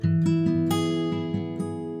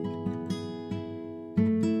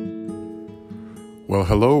Well,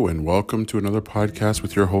 hello and welcome to another podcast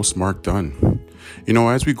with your host, Mark Dunn. You know,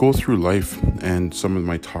 as we go through life and some of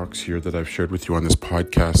my talks here that I've shared with you on this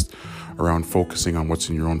podcast around focusing on what's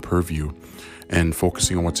in your own purview and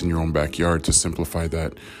focusing on what's in your own backyard, to simplify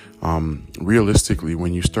that, realistically,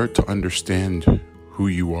 when you start to understand who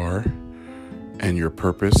you are and your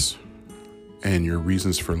purpose and your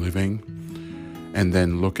reasons for living, and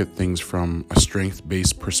then look at things from a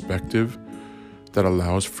strength-based perspective that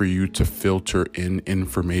allows for you to filter in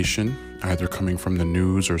information, either coming from the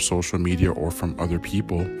news or social media or from other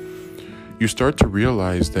people, you start to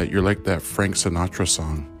realize that you're like that Frank Sinatra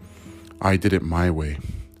song, I Did It My Way.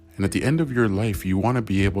 And at the end of your life, you want to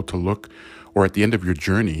be able to look, or at the end of your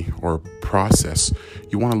journey or process,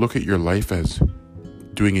 you want to look at your life as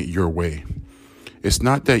doing it your way. It's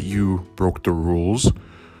not that you broke the rules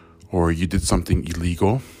or you did something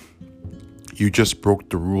illegal. You just broke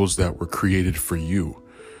the rules that were created for you.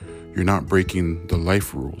 You're not breaking the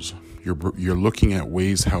life rules. You're looking at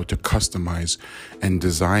ways how to customize and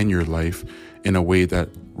design your life in a way that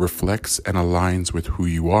reflects and aligns with who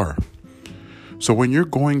you are. So when you're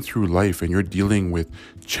going through life and you're dealing with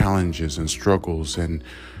challenges and struggles and,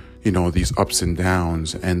 these ups and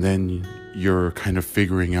downs, and then you're kind of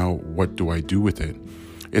figuring out, what do I do with it?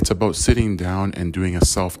 It's about sitting down and doing a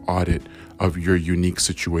self-audit of your unique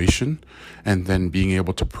situation and then being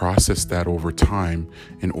able to process that over time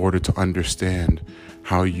in order to understand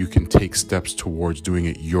how you can take steps towards doing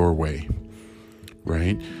it your way,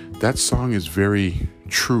 right? That song is very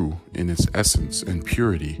true in its essence and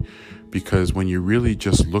purity, because when you really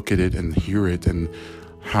just look at it and hear it and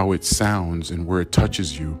how it sounds and where it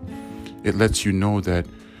touches you, it lets you know that,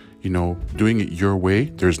 doing it your way,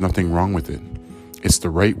 there's nothing wrong with it. It's the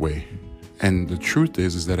right way. And the truth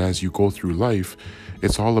is that as you go through life,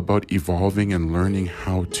 it's all about evolving and learning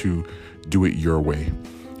how to do it your way.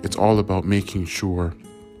 It's all about making sure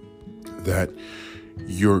that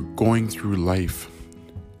you're going through life,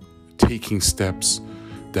 taking steps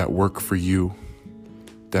that work for you,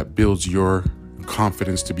 that builds your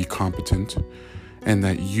confidence to be competent, and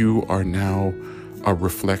that you are now a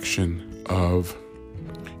reflection of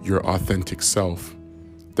your authentic self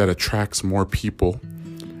that attracts more people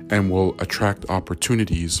and will attract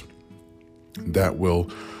opportunities that will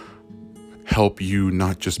help you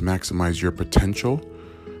not just maximize your potential,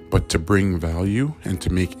 but to bring value and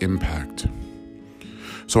to make impact.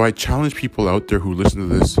 So I challenge people out there who listen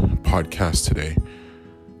to this podcast today,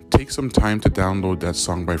 take some time to download that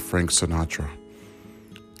song by Frank Sinatra,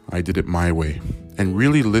 I Did It My Way, and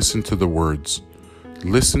really listen to the words.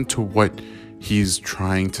 Listen to what he's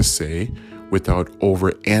trying to say without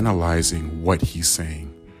over-analyzing what he's saying.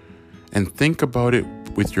 And think about it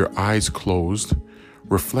with your eyes closed.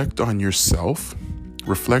 Reflect on yourself.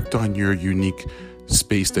 Reflect on your unique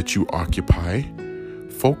space that you occupy.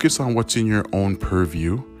 Focus on what's in your own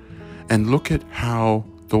purview. And look at how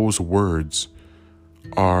those words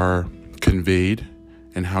are conveyed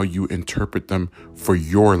and how you interpret them for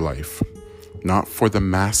your life. Not for the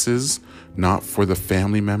masses, not for the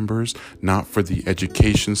family members, not for the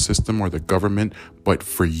education system or the government, but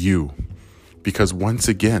for you. Because once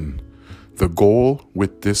again, the goal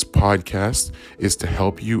with this podcast is to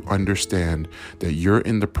help you understand that you're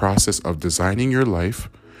in the process of designing your life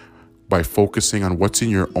by focusing on what's in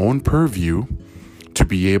your own purview to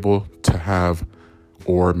be able to have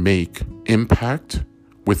or make impact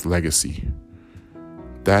with legacy.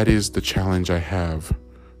 That is the challenge I have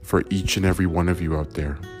for each and every one of you out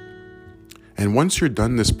there. And once you're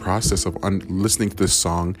done this process of listening to this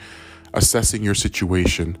song, assessing your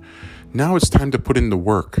situation, now it's time to put in the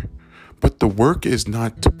work. But the work is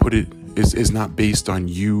not is not based on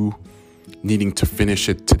you needing to finish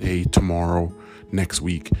it today, tomorrow, next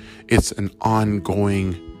week. It's an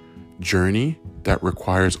ongoing journey that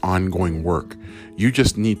requires ongoing work. You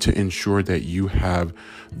just need to ensure that you have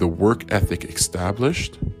the work ethic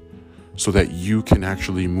established so that you can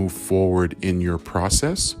actually move forward in your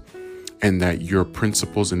process, and that your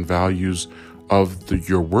principles and values of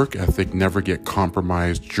your work ethic never get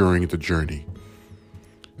compromised during the journey.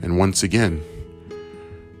 And once again,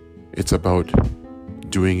 it's about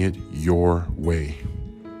doing it your way,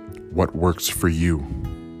 what works for you.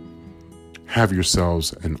 Have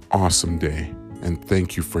yourselves an awesome day, and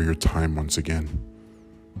thank you for your time once again.